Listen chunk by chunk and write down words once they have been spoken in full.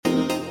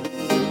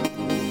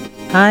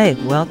Hi,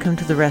 welcome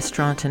to the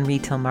Restaurant and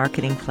Retail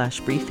Marketing Flash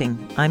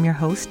Briefing. I'm your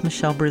host,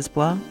 Michelle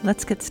Brisbois.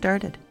 Let's get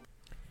started.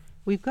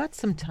 We've got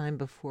some time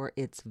before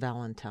it's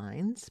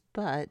Valentine's,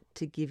 but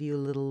to give you a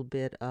little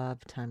bit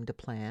of time to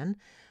plan,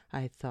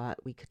 I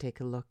thought we could take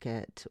a look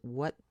at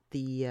what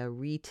the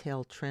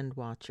retail trend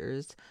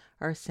watchers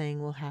are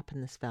saying will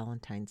happen this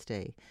Valentine's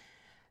Day.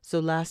 So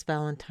last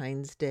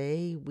Valentine's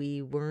Day,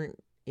 we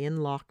weren't in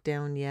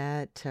lockdown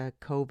yet.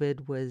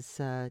 COVID was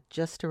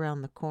just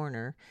around the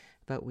corner,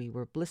 but we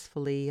were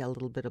blissfully a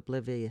little bit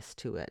oblivious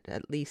to it,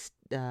 at least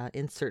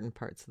in certain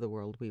parts of the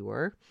world we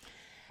were.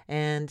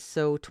 And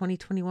so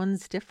 2021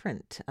 is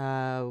different.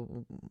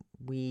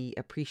 We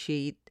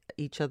appreciate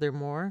each other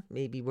more.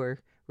 Maybe we're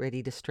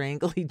ready to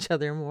strangle each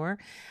other more.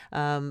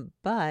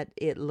 But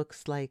it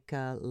looks like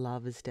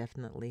love is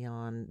definitely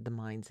on the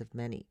minds of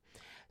many.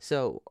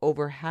 So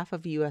over half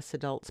of U.S.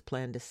 adults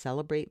plan to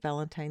celebrate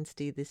Valentine's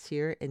Day this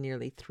year, and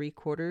nearly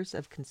 3/4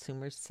 of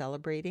consumers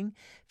celebrating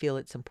feel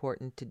it's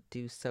important to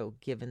do so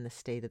given the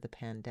state of the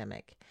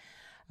pandemic.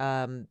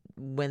 When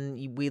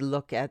we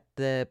look at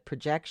the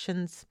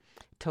projections,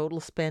 total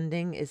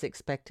spending is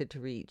expected to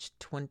reach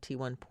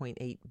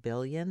 $21.8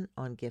 billion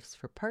on gifts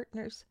for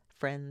partners,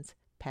 friends,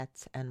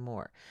 pets, and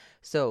more.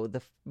 So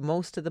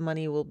most of the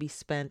money will be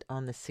spent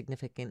on the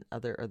significant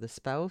other or the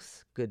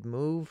spouse. Good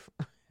move.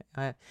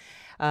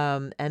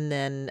 And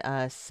then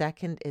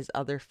second is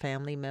other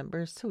family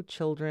members, so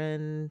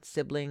children,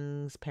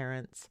 siblings,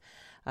 parents.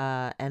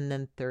 And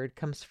then third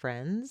comes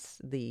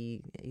friends.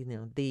 The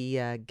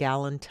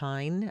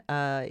Galentine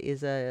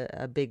is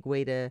a big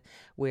way to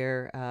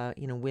where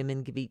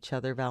women give each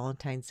other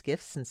Valentine's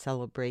gifts and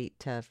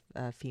celebrate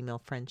female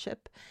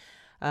friendship.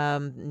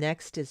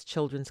 Next is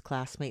children's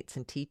classmates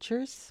and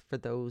teachers, for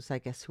those, I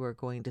guess, who are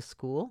going to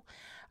school.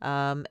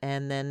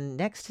 And then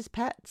next is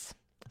pets.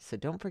 So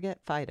don't forget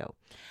Fido.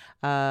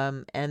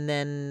 And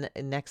then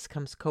next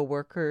comes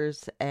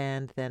coworkers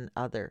and then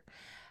other.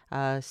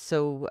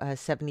 So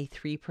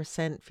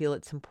 73% feel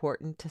it's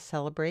important to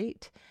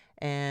celebrate.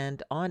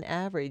 And on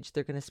average,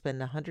 they're going to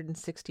spend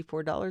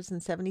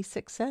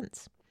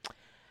 $164.76.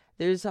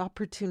 There's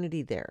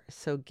opportunity there.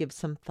 So give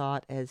some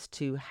thought as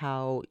to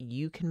how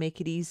you can make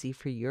it easy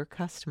for your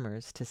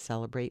customers to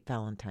celebrate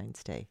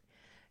Valentine's Day.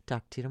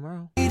 Talk to you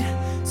tomorrow.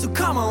 So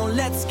come on,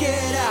 let's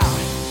get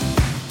out.